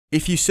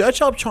If you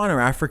search up China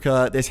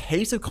Africa, there's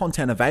heaps of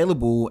content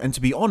available, and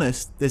to be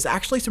honest, there's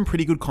actually some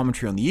pretty good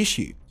commentary on the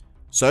issue.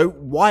 So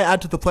why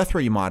add to the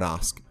plethora, you might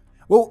ask?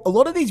 Well, a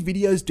lot of these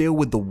videos deal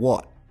with the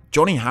what.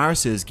 Johnny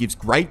Harris's gives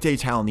great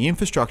detail on the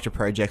infrastructure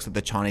projects that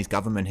the Chinese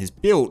government has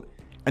built,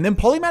 and then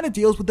Polymatter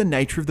deals with the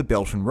nature of the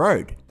Belt and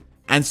Road.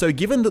 And so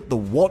given that the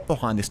what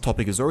behind this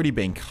topic has already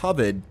been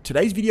covered,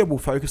 today's video will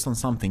focus on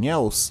something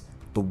else,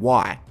 the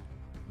why.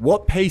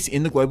 What piece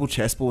in the global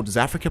chessboard does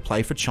Africa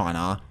play for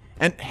China,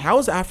 and how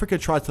has Africa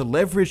tried to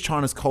leverage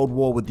China's Cold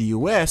War with the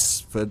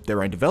US for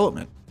their own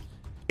development?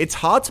 It's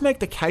hard to make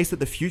the case that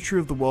the future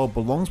of the world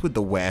belongs with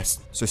the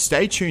West, so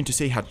stay tuned to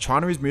see how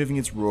China is moving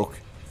its rook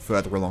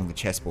further along the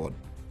chessboard.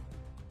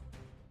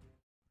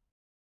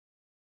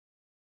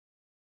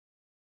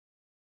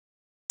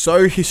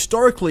 So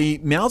historically,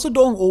 Mao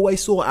Zedong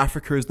always saw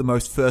Africa as the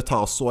most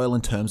fertile soil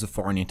in terms of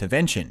foreign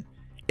intervention.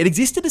 It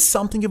existed as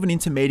something of an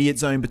intermediate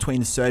zone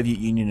between the Soviet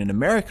Union and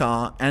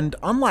America, and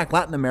unlike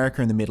Latin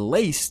America and the Middle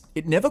East,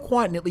 it never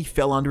quite neatly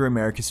fell under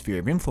America's sphere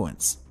of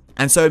influence.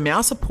 And so Mao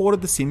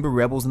supported the Simba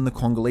rebels in the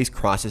Congolese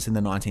crisis in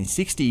the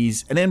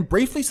 1960s, and then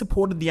briefly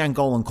supported the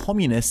Angolan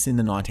Communists in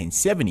the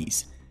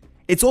 1970s.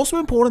 It's also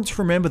important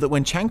to remember that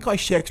when Chiang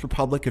Kai-shek's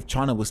Republic of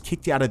China was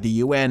kicked out of the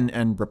UN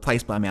and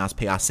replaced by Mao's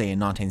PRC in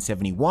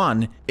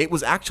 1971, it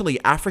was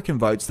actually African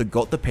votes that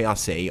got the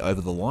PRC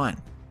over the line.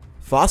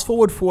 Fast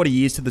forward 40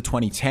 years to the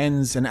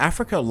 2010s, and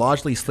Africa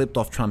largely slipped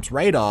off Trump's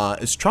radar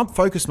as Trump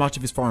focused much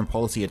of his foreign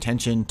policy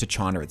attention to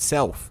China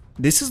itself.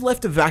 This has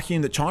left a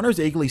vacuum that China has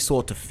eagerly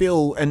sought to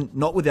fill, and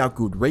not without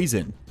good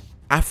reason.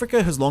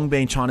 Africa has long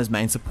been China's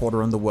main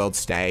supporter on the world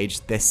stage,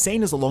 they're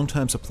seen as a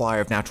long-term supplier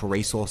of natural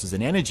resources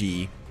and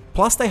energy,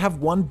 plus they have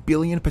 1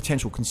 billion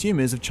potential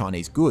consumers of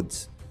Chinese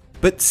goods.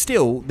 But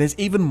still, there's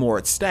even more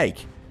at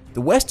stake. The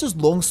West has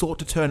long sought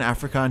to turn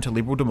Africa into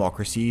liberal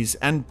democracies,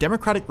 and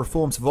democratic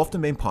reforms have often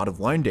been part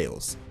of loan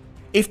deals.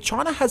 If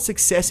China had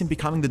success in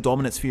becoming the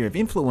dominant sphere of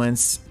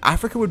influence,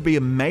 Africa would be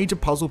a major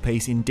puzzle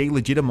piece in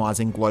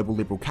delegitimizing global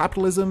liberal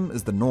capitalism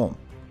as the norm.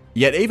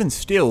 Yet even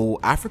still,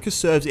 Africa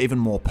serves even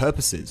more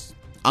purposes.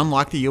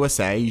 Unlike the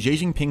USA, Xi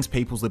Jinping's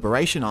People's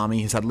Liberation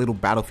Army has had little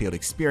battlefield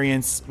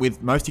experience,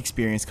 with most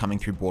experience coming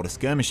through border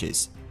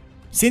skirmishes.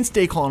 Since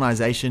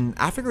decolonization,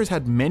 Africa has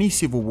had many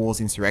civil wars,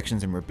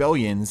 insurrections and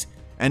rebellions,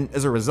 and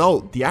as a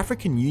result, the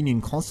African Union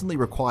constantly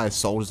requires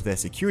soldiers for their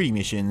security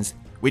missions,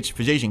 which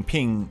for Xi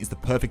Jinping is the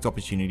perfect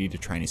opportunity to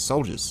train his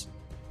soldiers.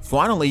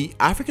 Finally,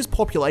 Africa's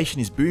population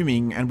is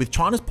booming, and with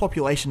China's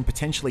population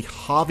potentially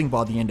halving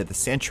by the end of the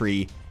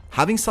century,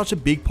 having such a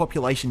big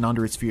population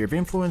under its sphere of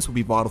influence will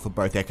be vital for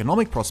both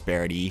economic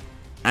prosperity,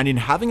 and in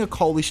having a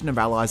coalition of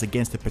allies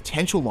against a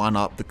potential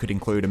lineup that could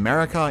include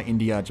America,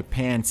 India,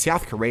 Japan,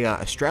 South Korea,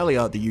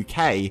 Australia, the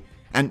UK,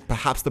 and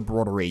perhaps the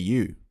broader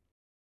EU.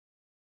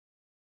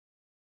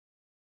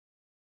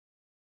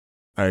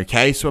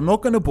 Okay, so I'm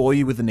not going to bore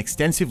you with an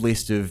extensive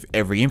list of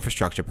every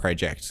infrastructure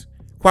project.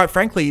 Quite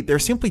frankly, there are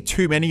simply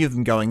too many of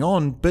them going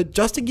on, but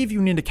just to give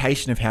you an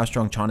indication of how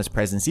strong China's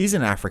presence is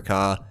in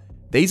Africa,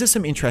 these are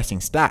some interesting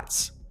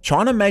stats.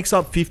 China makes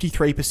up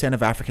 53%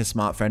 of Africa's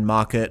smartphone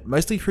market,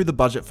 mostly through the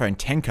budget phone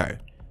Tenko.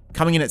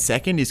 Coming in at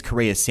second is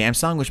Korea's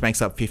Samsung, which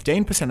makes up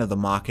 15% of the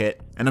market,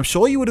 and I'm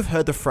sure you would have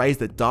heard the phrase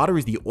that data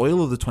is the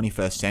oil of the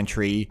 21st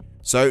century,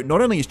 so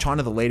not only is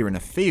China the leader in a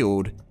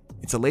field,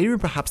 it's a leader in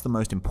perhaps the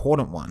most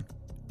important one.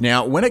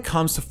 Now, when it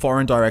comes to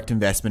foreign direct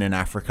investment in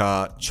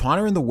Africa,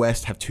 China and the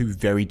West have two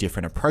very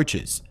different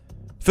approaches.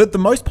 For the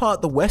most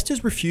part, the West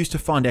has refused to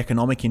fund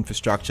economic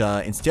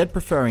infrastructure, instead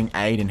preferring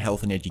aid in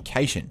health and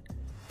education.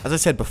 As I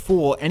said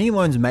before, any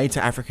loans made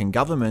to African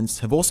governments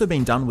have also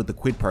been done with the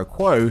quid pro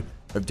quo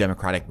of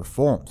democratic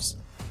reforms.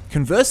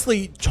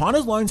 Conversely,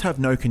 China's loans have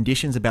no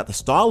conditions about the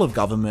style of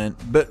government,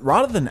 but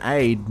rather than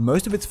aid,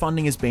 most of its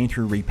funding has been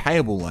through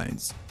repayable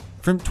loans.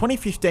 From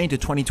 2015 to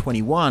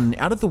 2021,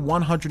 out of the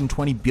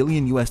 $120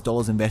 billion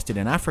invested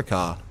in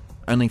Africa,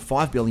 only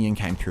 $5 billion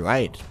came through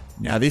aid.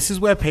 Now this is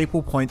where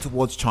people point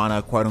towards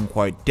China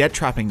quote-unquote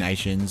debt-trapping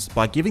nations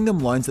by giving them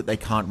loans that they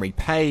can't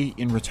repay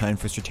in return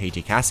for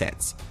strategic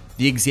assets.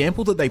 The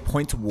example that they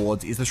point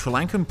towards is the Sri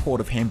Lankan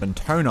port of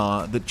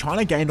Hambantota that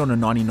China gained on a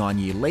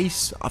 99-year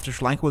lease after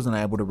Sri Lanka was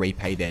unable to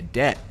repay their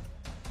debt.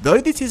 Though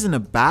this isn't a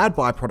bad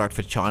byproduct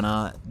for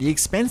China, the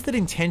expense that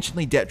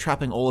intentionally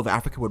debt-trapping all of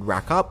Africa would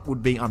rack up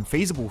would be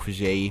unfeasible for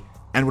Xi,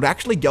 and would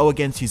actually go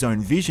against his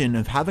own vision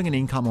of having an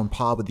income on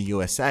par with the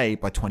USA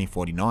by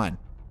 2049.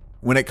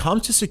 When it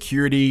comes to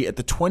security, at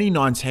the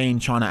 2019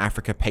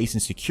 China-Africa Peace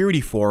and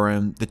Security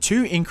Forum, the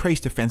two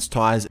increased defense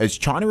ties as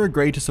China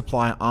agreed to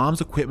supply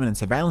arms, equipment and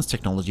surveillance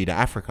technology to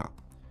Africa.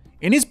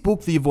 In his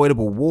book The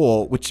Avoidable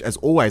War, which as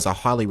always I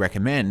highly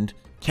recommend,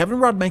 Kevin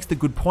Rudd makes the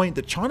good point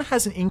that China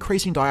has an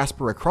increasing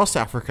diaspora across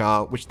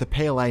Africa, which the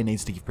PLA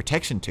needs to give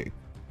protection to.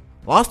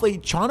 Lastly,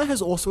 China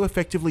has also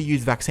effectively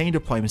used vaccine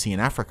diplomacy in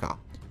Africa.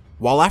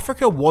 While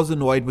Africa was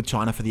annoyed with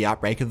China for the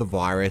outbreak of the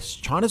virus,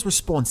 China's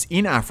response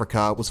in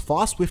Africa was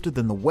far swifter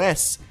than the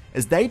West's,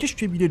 as they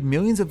distributed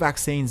millions of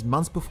vaccines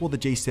months before the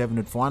G7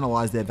 had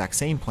finalised their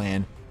vaccine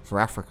plan for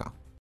Africa.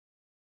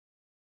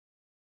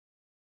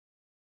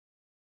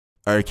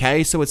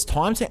 Okay, so it's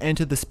time to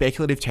enter the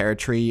speculative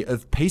territory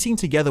of piecing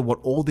together what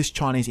all this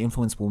Chinese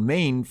influence will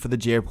mean for the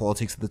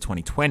geopolitics of the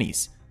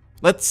 2020s.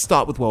 Let's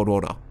start with world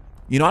order.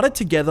 United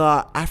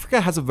together,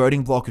 Africa has a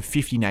voting bloc of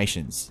 50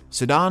 nations.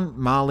 Sudan,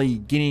 Mali,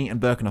 Guinea, and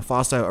Burkina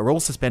Faso are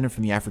all suspended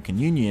from the African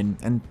Union,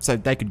 and so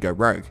they could go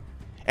rogue.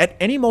 At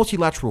any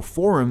multilateral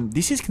forum,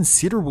 this is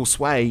considerable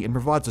sway and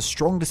provides a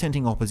strong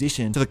dissenting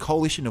opposition to the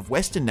coalition of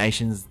Western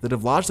nations that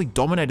have largely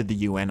dominated the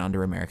UN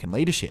under American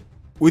leadership.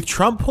 With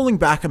Trump pulling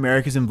back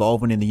America's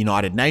involvement in the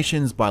United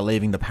Nations by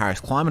leaving the Paris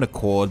Climate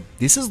Accord,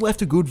 this has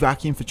left a good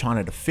vacuum for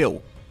China to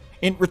fill.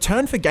 In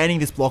return for gaining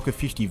this block of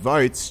 50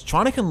 votes,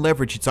 China can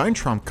leverage its own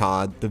trump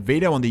card, the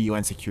veto on the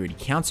UN Security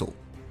Council.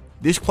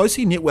 This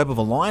closely knit web of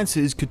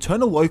alliances could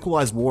turn a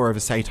localized war over,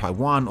 say,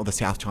 Taiwan or the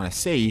South China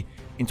Sea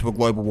into a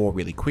global war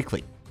really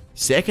quickly.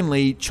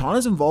 Secondly,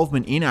 China's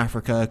involvement in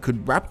Africa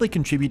could rapidly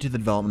contribute to the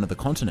development of the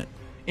continent.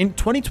 In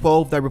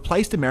 2012, they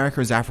replaced America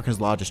as Africa's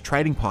largest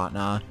trading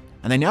partner,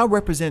 and they now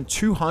represent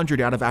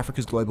 200 out of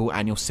Africa's global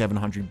annual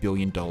 $700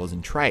 billion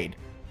in trade.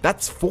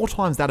 That's 4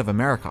 times that of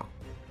America.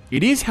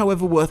 It is,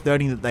 however, worth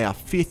noting that they are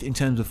 5th in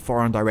terms of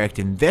foreign direct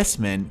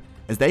investment,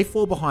 as they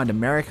fall behind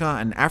America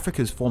and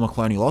Africa's former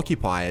colonial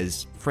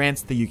occupiers,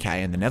 France, the UK,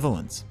 and the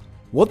Netherlands.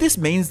 What this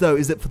means though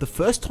is that for the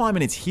first time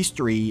in its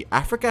history,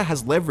 Africa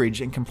has leverage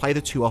and can play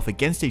the two off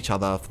against each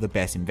other for the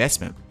best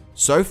investment.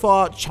 So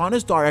far,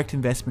 China's direct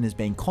investment has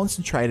been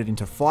concentrated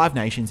into 5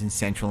 nations in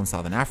Central and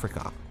Southern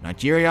Africa: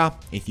 Nigeria,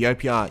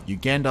 Ethiopia,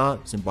 Uganda,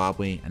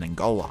 Zimbabwe, and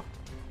Angola.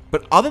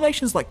 But other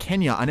nations like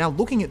Kenya are now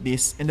looking at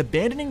this and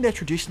abandoning their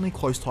traditionally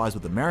close ties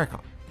with America.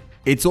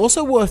 It's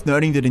also worth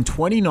noting that in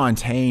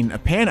 2019, a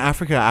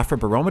Pan-Africa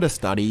Afrobarometer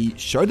study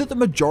showed that the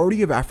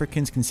majority of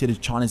Africans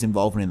considered China's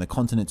involvement in the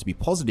continent to be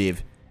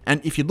positive,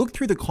 and if you look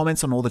through the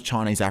comments on all the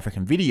Chinese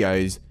African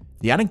videos,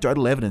 the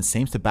anecdotal evidence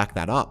seems to back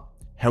that up.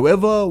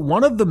 However,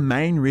 one of the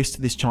main risks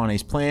to this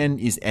Chinese plan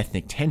is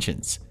ethnic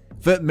tensions.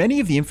 For many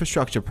of the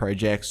infrastructure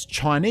projects,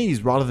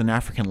 Chinese rather than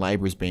African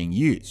labour is being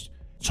used.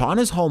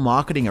 China's whole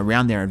marketing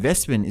around their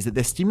investment is that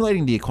they're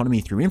stimulating the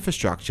economy through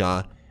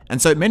infrastructure, and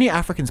so many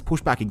Africans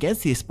push back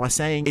against this by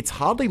saying it's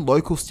hardly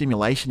local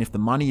stimulation if the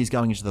money is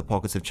going into the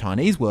pockets of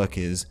Chinese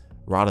workers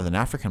rather than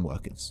African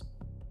workers.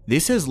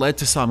 This has led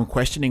to some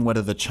questioning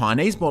whether the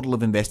Chinese model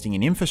of investing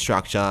in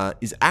infrastructure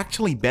is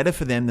actually better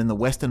for them than the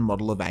Western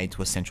model of aid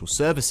to essential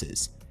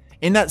services.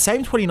 In that same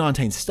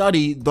 2019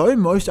 study, though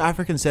most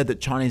Africans said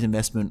that Chinese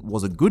investment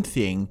was a good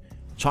thing,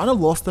 China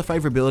lost the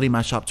favorability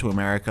matchup to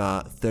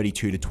America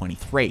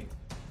 32-23.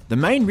 The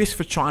main risk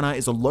for China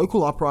is a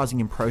local uprising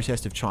in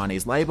protest of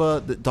Chinese labour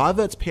that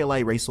diverts PLA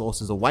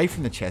resources away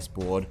from the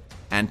chessboard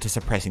and to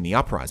suppressing the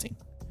uprising.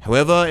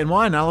 However, in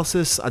my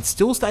analysis, I'd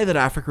still say that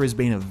Africa has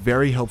been a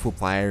very helpful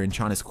player in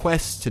China's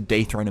quest to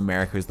dethrone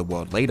America as the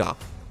world leader.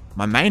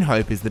 My main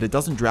hope is that it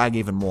doesn't drag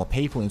even more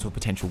people into a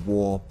potential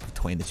war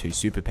between the two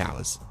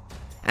superpowers.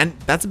 And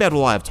that's about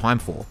all I have time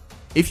for.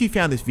 If you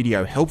found this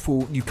video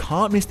helpful, you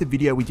can't miss the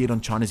video we did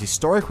on China's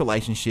historic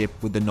relationship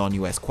with the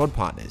non-US Quad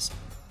partners.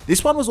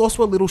 This one was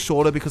also a little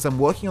shorter because I'm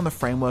working on the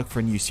framework for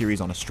a new series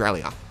on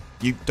Australia.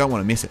 You don't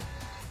want to miss it.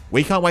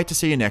 We can't wait to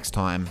see you next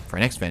time for our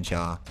next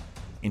venture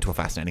into a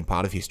fascinating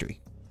part of history.